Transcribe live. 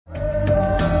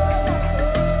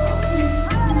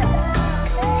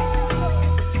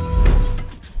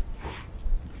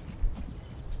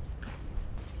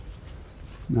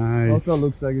also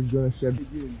looks like it's gonna shed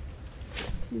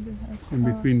in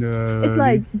between the... It's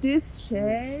like this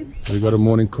shape. We got a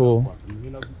morning call,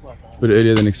 a bit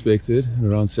earlier than expected,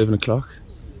 around 7 o'clock,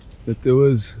 that there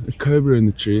was a cobra in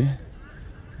the tree,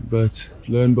 but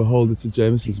lo and behold it's a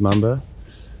Jameson's mamba,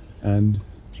 and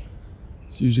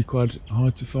it's usually quite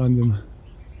hard to find them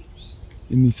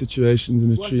in these situations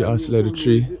in a tree, isolated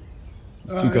tree.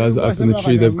 These two guys are up in the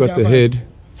tree, they've got the head,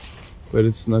 but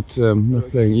it's not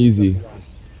playing easy.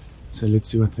 So let's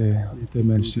see what they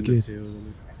managed to get.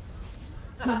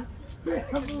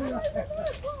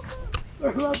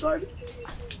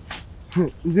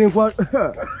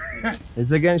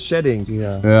 It's against shedding.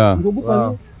 Yeah.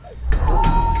 Wow.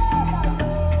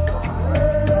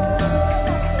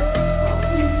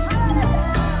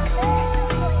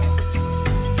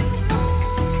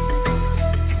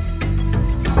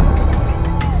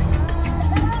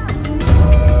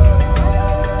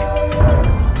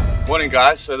 Morning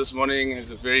guys, so this morning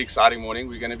is a very exciting morning.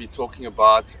 We're going to be talking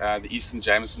about the Eastern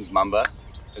Jameson's mamba.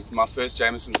 It's my first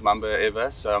Jameson's mamba ever,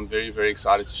 so I'm very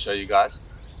excited to show you guys.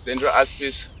 It's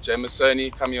Dendroaspis,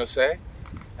 jamesoni, kamiose,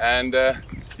 and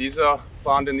these are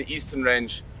found in the eastern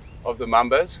range of the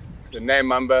mambas. The name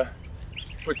mamba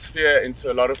puts fear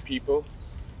into a lot of people,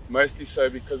 mostly so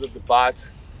because of the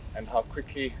bite and how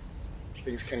quickly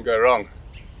things can go wrong.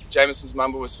 Jameson's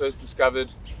mamba was first discovered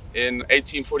in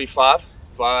 1845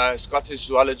 by a Scottish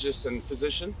zoologist and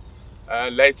physician.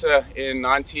 Later in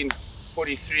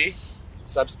 1943,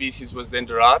 subspecies was then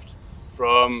derived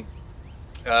from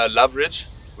Loveridge,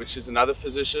 which is another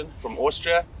physician from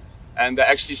Austria, and they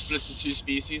actually split the two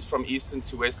species from eastern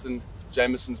to western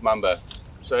Jameson's mamba.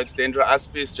 So it's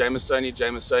Dendroaspis,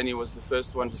 jamesoni was the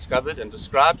first one discovered and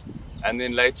described, and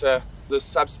then later this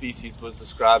subspecies was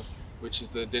described, which is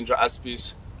the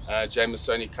Dendroaspis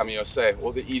jamesoni kamiose,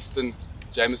 or the eastern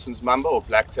Jameson's mamba, or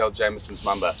black-tailed Jameson's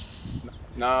mamba.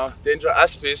 Now,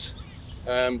 Dendroaspis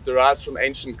derives from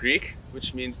ancient Greek,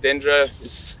 which means dendro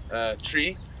is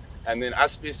tree, and then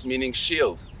aspis meaning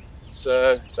shield.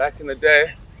 So back in the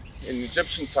day, in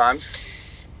Egyptian times,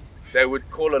 they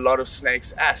would call a lot of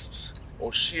snakes asps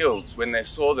or shields when they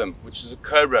saw them, which is a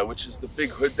cobra, which is the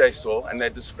big hood they saw, and they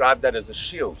described that as a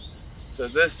shield. So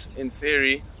this, in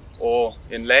theory, or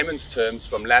in layman's terms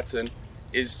from Latin,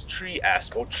 is tree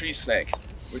asp or tree snake,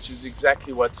 which is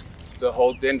exactly what the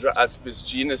whole Dendroaspis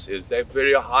genus is. They're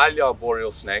very highly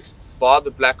arboreal snakes, bar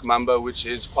the black mamba, which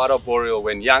is quite arboreal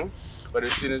when young, but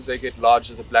as soon as they get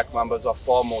larger, the black mambas are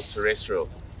far more terrestrial.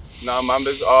 Now,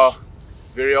 mambas are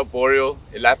very arboreal,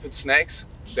 elapid snakes.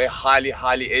 They're highly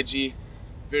edgy,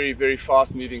 very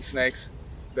fast moving snakes.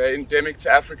 They're endemic to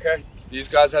Africa. These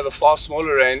guys have a far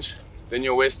smaller range than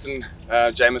your western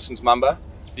Jameson's mamba.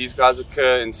 These guys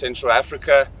occur in Central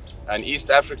Africa and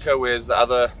East Africa, whereas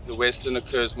the western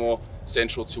occurs more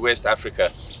central to West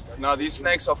Africa. Now, these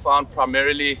snakes are found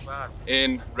primarily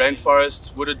in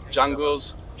rainforests, wooded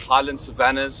jungles, highland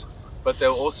savannas, but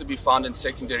they'll also be found in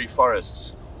secondary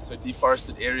forests. So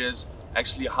deforested areas,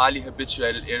 actually highly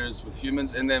habituated areas with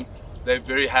humans in them. They're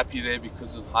very happy there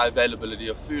because of high availability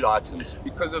of food items.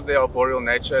 Because of their arboreal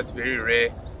nature, it's very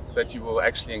rare that you will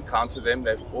actually encounter them.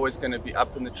 They're always going to be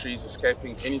up in the trees,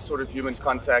 escaping any sort of human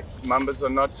contact. Mambas are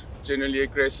not generally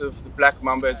aggressive. The black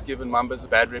mamba has given mambas a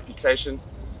bad reputation.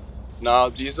 Now,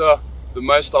 these are the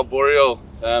most arboreal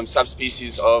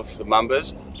subspecies of the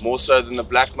mambas, more so than the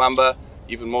black mamba,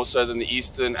 even more so than the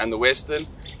eastern and the western.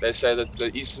 They say that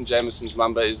the eastern Jameson's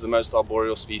mamba is the most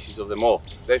arboreal species of them all.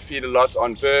 They feed a lot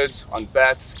on birds, on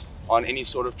bats, on any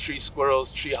sort of tree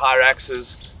squirrels, tree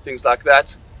hyraxes, things like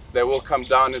that. They will come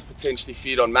down and potentially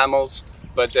feed on mammals,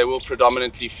 but they will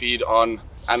predominantly feed on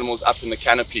animals up in the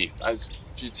canopy, as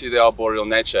due to their arboreal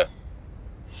nature.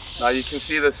 Now you can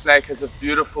see the snake has a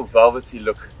beautiful velvety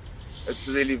look. It's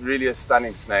really a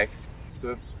stunning snake.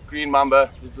 The green mamba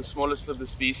is the smallest of the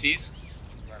species,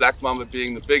 black mamba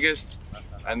being the biggest,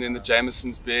 and then the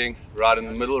Jamesons being right in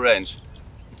the middle range.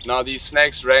 Now these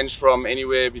snakes range from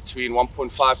anywhere between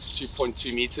 1.5 to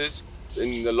 2.2 meters.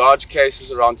 In the large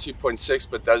cases around 2.6,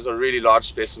 but those are really large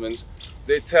specimens.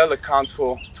 Their tail accounts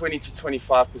for 20 to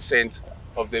 25%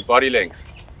 of their body length.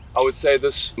 I would say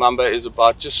this mamba is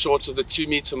about just short of the 2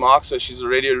 meter mark, so she's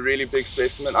already a really big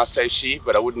specimen. I say she,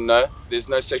 but I wouldn't know. There's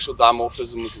no sexual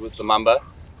dimorphisms with the mamba,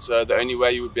 so the only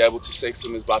way you would be able to sex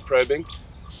them is by probing.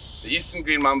 The eastern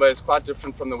green mamba is quite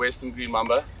different from the western green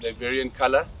mamba. They vary in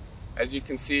color. As you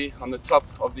can see on the top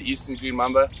of the eastern green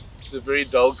mamba, it's a very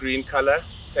dull green color,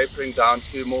 tapering down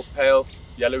to more pale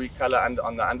yellowy color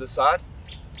on the underside.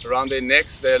 Around their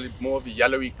necks, they're more of a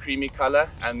yellowy creamy color,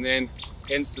 and then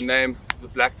hence the name, the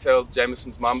black-tailed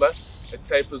Jameson's mamba. It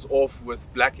tapers off with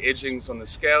black edgings on the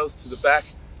scales to the back,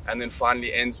 and then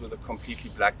finally ends with a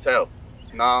completely black tail.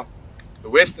 Now, the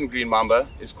western green mamba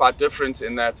is quite different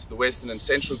in that the western and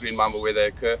central green mamba, where they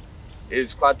occur,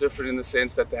 is quite different in the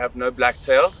sense that they have no black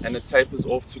tail and it tapers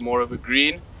off to more of a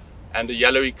green and a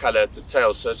yellowy color at the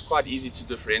tail, so it's quite easy to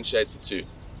differentiate the two.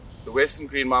 The western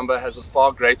green mamba has a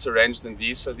far greater range than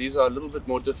these, so these are a little bit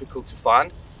more difficult to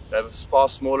find. They have a far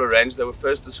smaller range. They were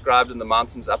first described in the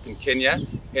mountains up in Kenya,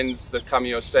 hence the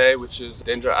Kamiose, which is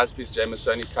Dendroaspis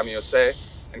jamesoni Kamiose,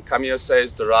 and Kamiose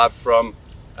is derived from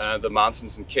the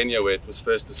mountains in Kenya where it was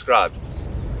first described.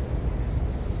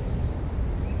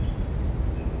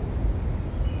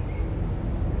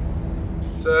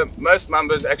 So most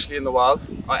mambas actually in the wild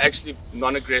are actually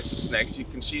non-aggressive snakes. You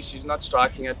can see she's not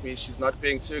striking at me, she's not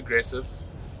being too aggressive.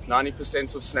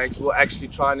 90% of snakes will actually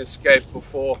try and escape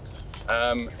before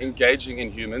engaging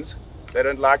in humans. They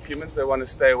don't like humans, they want to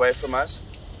stay away from us.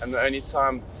 And the only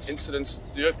time incidents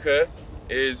do occur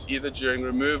is either during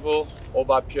removal or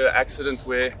by pure accident,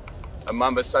 where a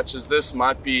mamba such as this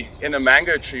might be in a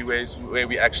mango tree where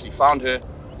we actually found her,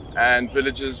 and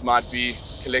villagers might be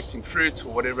collecting fruit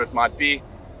or whatever it might be,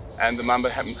 and the mamba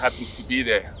happens to be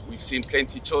there. We've seen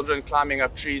plenty of children climbing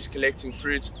up trees collecting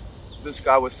fruit. If this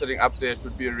guy was sitting up there, it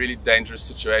would be a really dangerous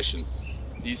situation.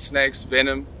 These snakes'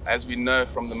 venom, as we know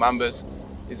from the mambas,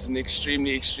 is an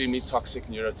extremely toxic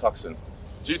neurotoxin.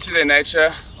 Due to their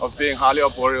nature of being highly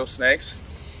arboreal snakes,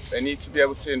 they need to be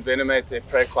able to envenomate their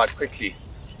prey quite quickly.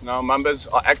 Now, mambas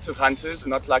are active hunters,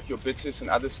 not like your bitis and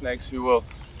other snakes who will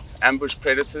ambush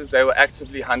predators. They will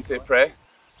actively hunt their prey.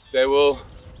 They will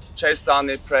chase down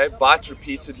their prey, bite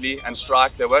repeatedly and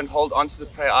strike. They won't hold onto the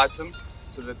prey item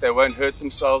so that they won't hurt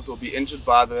themselves or be injured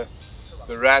by the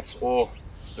rat or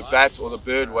the bat or the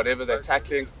bird, whatever they're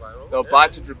tackling. They'll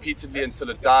bite it repeatedly until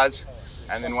it dies,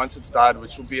 and then once it's died,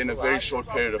 which will be in a very short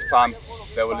period of time,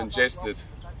 they will ingest it.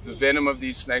 The venom of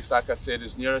these snakes, like I said,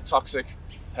 is neurotoxic,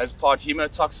 has part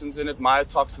hemotoxins in it,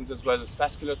 myotoxins, as well as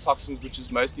vascular toxins, which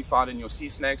is mostly found in your sea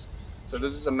snakes. So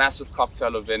this is a massive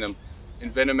cocktail of venom.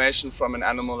 Envenomation from an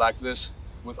animal like this,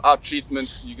 without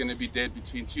treatment, you're going to be dead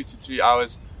between 2 to 3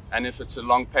 hours, and if it's a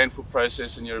long, painful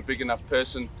process and you're a big enough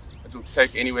person, it will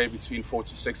take anywhere between 4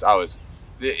 to 6 hours.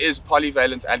 There is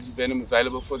polyvalent antivenom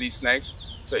available for these snakes,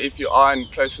 so if you are in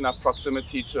close enough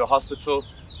proximity to a hospital,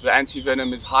 the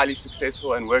antivenom is highly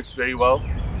successful and works very well.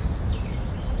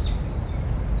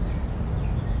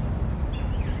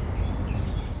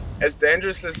 As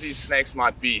dangerous as these snakes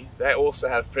might be, they also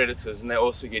have predators and they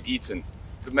also get eaten.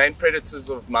 The main predators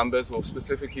of mambas, or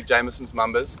specifically Jameson's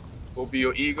mambas, will be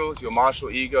your eagles, your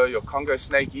martial eagle, your Congo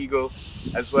snake eagle,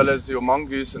 as well as your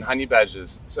mongoose and honey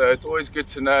badgers. So it's always good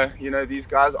to know, these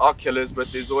guys are killers,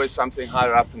 but there's always something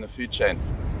higher up in the food chain.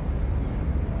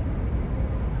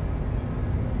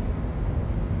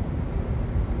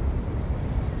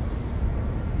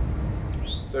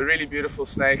 So a really beautiful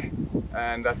snake,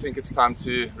 and I think it's time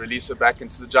to release her back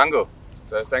into the jungle.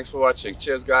 So thanks for watching.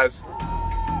 Cheers, guys.